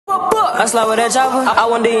I slide with that chopper. I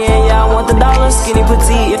want the yen, yeah, I want the dollars. Skinny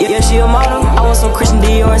petite, yeah, she a model. I want some Christian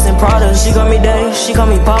Dior's and Prada. She call me Daddy, she call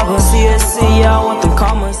me Papa. CSC, yeah, I want them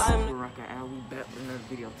commas. We back with another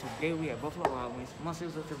video. Today we at Buffalo Wild Wings. My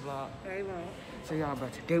sister's up vlog. Hey, man. So y'all,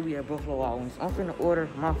 but today we at Buffalo Wild Wings. I'm finna order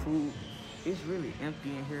my food. It's really empty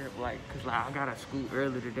in here, cause I got out of school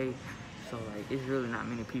early today. So it's really not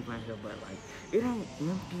many people in here, but it ain't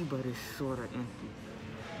empty, but it's sorta empty.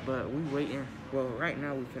 But we waiting. Well, right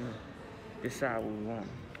now we finna decide what we want.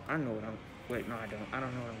 I know what wait, no I don't. I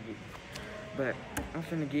don't know what I'm getting. But I'm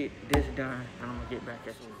finna get this done and I'm gonna get back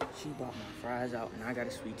at you. She bought my fries out and I got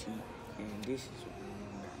a sweet tea. And this is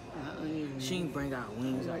what she ain't bring out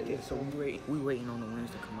wings like this. So we waiting on the wings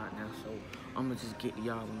to come out now. So I'm gonna just get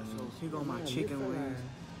y'all wings. So here go my chicken wings.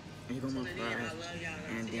 And here go my fries.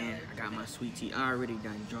 And then I got my sweet tea. I already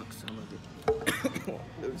done drunk some of it.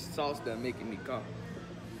 The sauce done making me cough.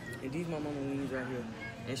 And these my mama wings right here.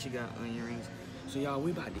 And she got onion rings. So y'all,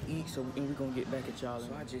 we about to eat, and we gonna get back at y'all.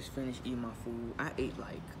 So I just finished eating my food. I ate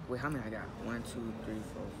wait, how many I got? 1, 2, 3,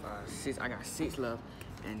 4, 5, 6. I got 6 left,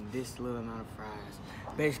 and this little amount of fries.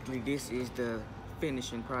 Basically, this is the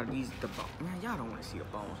finishing product. These the bones. Man, y'all don't want to see the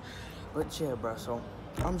bones. But yeah, bro. So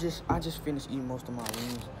I just finished eating most of my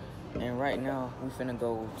wings, and right now we finna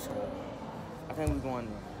go to. I think we're going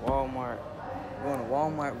to Walmart. We're going to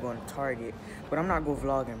Walmart. We're going to Target. But I'm not gonna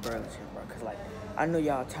vlog in Burlington, bro, cause I know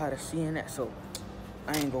y'all tired of seeing that, so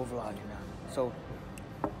I ain't go vlogging now. So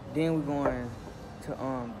then we're going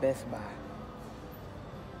to Best Buy.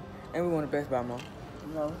 And we're going to Best Buy, Mom.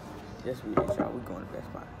 No. Yes, we is, y'all. We're going to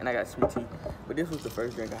Best Buy. And I got sweet tea. But this was the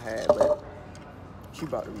first drink I had, but she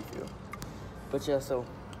brought the refill. But yeah, so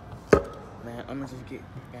man, I'm gonna just get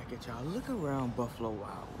back at y'all. Look around Buffalo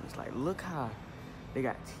Wild Wings. Look how they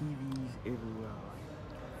got TVs everywhere.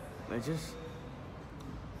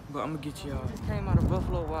 But I'm gonna get y'all. Just came out of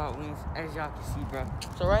Buffalo Wild Wings, as y'all can see, bro.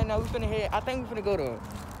 So right now we finna head. I think we finna go to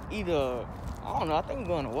either. I don't know. I think we're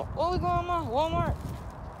going to what we going, Mom? Walmart?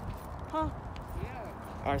 Huh?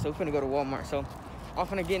 Yeah. All right, so we finna go to Walmart. So I'm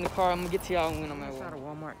finna get in the car. I'm gonna get to y'all when I'm inside of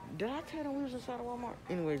Walmart. Did I tell them we was inside of Walmart?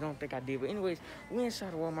 Anyways, I don't think I did. But anyways, we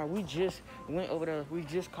inside of Walmart. We just went over there. We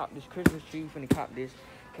just caught this Christmas tree. We finna cop this.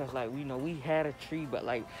 Cause we know we had a tree, but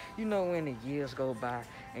you know when the years go by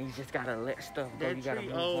and you just gotta let stuff go. You gotta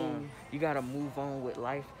move on. You gotta move on with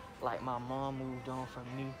life. Like my mom moved on from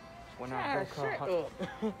me when I broke her heart.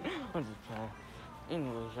 I'm just playing.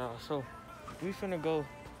 Anyways, y'all, so we finna go.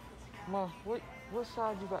 Mom, what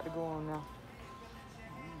side you got to go on now?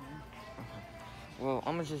 Okay. Well,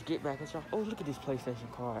 I'm gonna just get back at y'all. Oh, look at this PlayStation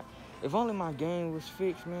card. If only my game was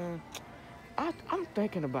fixed, man. I'm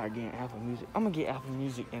thinking about getting Apple Music. I'm gonna get Apple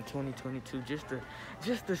Music in 2022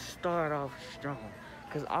 just to start off strong.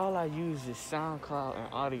 Cause all I use is SoundCloud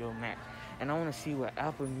and Audio Mac, and I wanna see what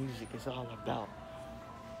Apple Music is all about.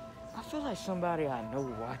 I feel like somebody I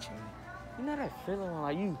know watching me. You know that feeling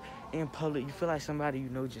when you in public, you feel like somebody you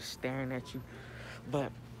know just staring at you.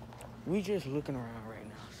 But we just looking around right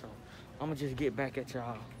now, so I'm gonna just get back at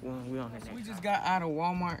y'all when we on the next. We just got out of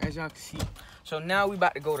Walmart, as y'all can see. So now we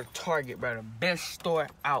about to go to Target, bro. The best store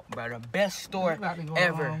out, bro. The best store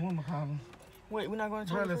ever. Wait, we're not going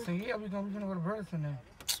to Target first? Yeah, we're gonna go to Burlington now.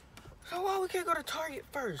 So why we can't go to Target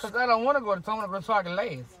first? Because I don't want to go to Target. I want to go to Target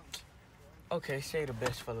last. Okay, say the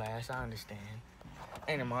best for last. I understand.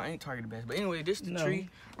 Ain't Target the best. But anyway, this is the tree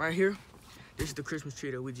right here. This is the Christmas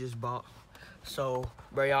tree that we just bought. So,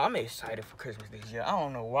 bro, y'all, I'm excited for Christmas this year. I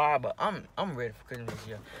don't know why, but I'm ready for Christmas this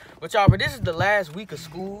year. But y'all, this is the last week of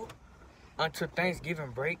school until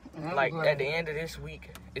Thanksgiving break. At the end of this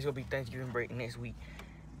week, it's gonna be Thanksgiving break next week.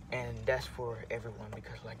 And that's for everyone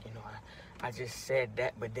because, I just said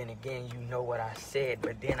that, but then again, you know what I said,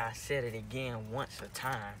 but then I said it again once a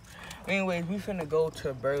time. Anyways, we finna go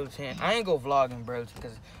to Burlington. I ain't go vlog in Burlington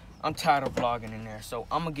because I'm tired of vlogging in there. So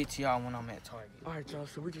I'm gonna get to y'all when I'm at Target. All right, y'all,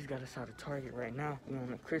 so we just got inside of Target right now. We're on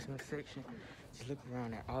the Christmas section. Just look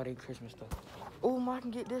around at all their Christmas stuff. Oh, Ma, I can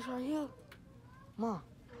get this right here. Ma,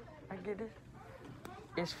 I can get this.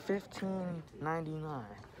 It's $15.99.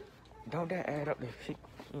 Don't that add up to $6?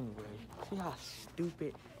 Anyway, see how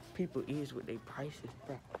stupid people is with their prices,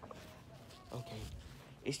 bro. Okay,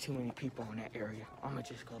 it's too many people in that area. I'm gonna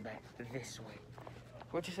just go back this way.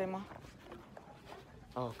 What you say, Mom?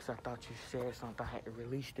 Oh, because I thought you said something. I had to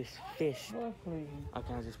release this fish. Oh, please.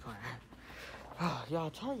 Okay, I'm just playing. Oh, y'all,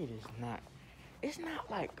 Target is not, it's not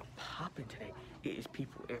popping today. It is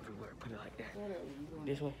people everywhere, put it like that.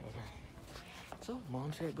 This way? Okay. So,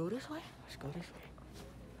 Mom said go this way. Let's go this way.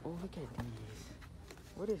 Oh, look at these.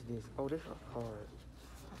 What is this? Oh, this is a card.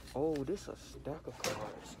 Oh, this is a stack of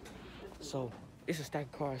cards. So, it's a stack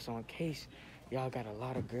of cards, so in case y'all got a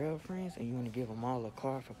lot of girlfriends and you want to give them all a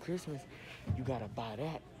car for Christmas, you got to buy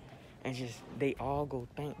that. And just, they all go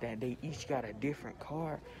think that they each got a different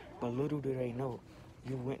car, but little do they know,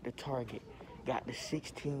 you went to Target, got the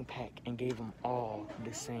 16-pack, and gave them all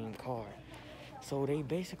the same car. So they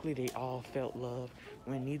all felt love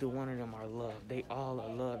when neither one of them are loved. They all are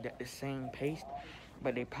loved at the same pace,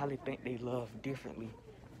 but they probably think they love differently.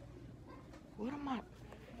 What am I?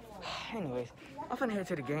 Anyways, I'm finna head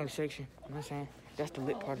to the game section. You know what I'm saying? That's the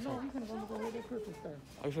lit part of it. No, we finna go look at that Christmas stuff.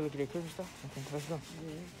 Oh, you finna look at that Christmas stuff? Okay, let's go.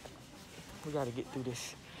 Yeah. We gotta get through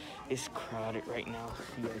this. It's crowded right now.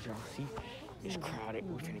 See, as y'all see, it's crowded.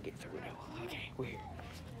 We finna get through it though. Okay, we're here.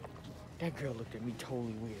 That girl looked at me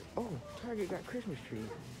totally weird. Oh, Target got Christmas trees.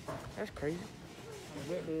 That's crazy.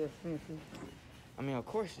 I bet they're expensive. I mean, of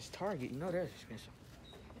course, it's Target. You know that's expensive.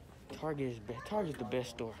 Target's the best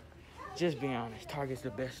store. Just being honest, Target's the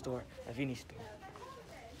best store of any store.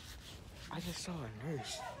 I just saw a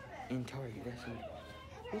nurse in Target. That's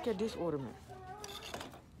it. Look at this ornament.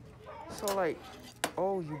 So, like,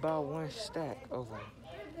 oh, you buy one stack. Okay.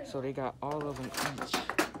 So they got all of them each.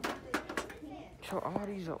 So all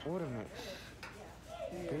these are ornaments.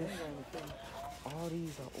 All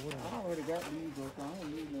these are ornaments. I already got these, so I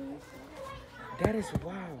don't need none. That is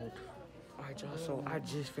wild. All right, y'all. So I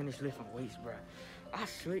just finished lifting weights, bro. I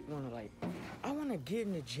straight I wanna get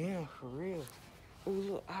in the gym for real. Oh,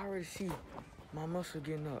 look, I already see my muscle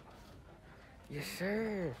getting up. Yes,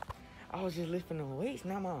 sir. I was just lifting the weights.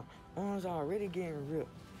 Now my arms are already getting ripped.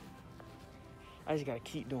 I just gotta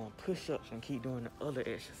keep doing push-ups and keep doing the other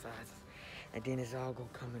exercises. And then it's all gonna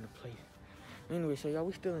come into place. Anyway, so y'all,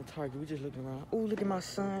 we still in Target. We just looking around. Oh, look at my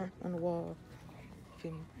sign on the wall.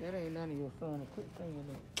 Feel me? That ain't none of your phone. Quit saying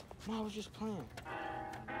that. No, I was just playing.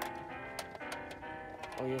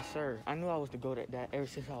 Oh, yes, sir. I knew I was the GOAT at that ever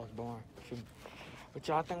since I was born. Feel me? But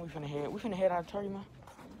y'all think we finna head out of Target, man?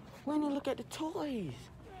 We ain't even look at the toys.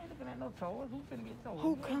 Looking at no toys. Who finna get toys?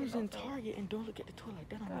 Who comes in Target and don't look at the toy like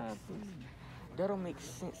that? That don't make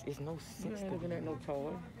sense. It's no You sense. ain't looking at no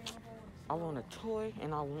toys. I want a toy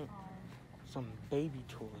and I want some baby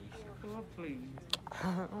toys. Oh, please.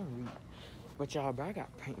 I'm weak. But y'all, bro, I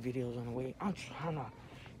got prank videos on the way. I'm trying to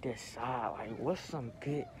decide, like, what's some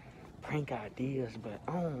good prank ideas, but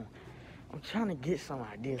I'm trying to get some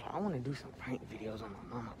ideas. I want to do some prank videos on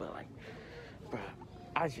my mama, but, like, bro,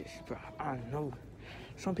 I know.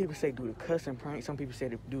 Some people say do the cussing prank. Some people say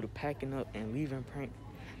do the packing up and leaving prank.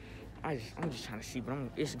 I'm just trying to see, but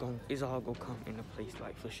it's all gonna come into place,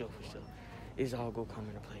 like, for sure. It's all gonna come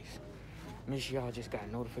into place. Make sure y'all just got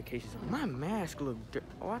notifications on. My mask looked dirty.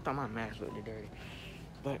 Oh, I thought my mask looked dirty.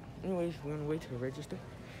 But anyways, we're on the way to the register.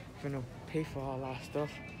 We're gonna pay for all our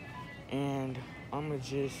stuff. And I'ma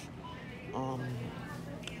just, I'ma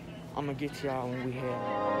get to y'all when we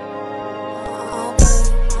have.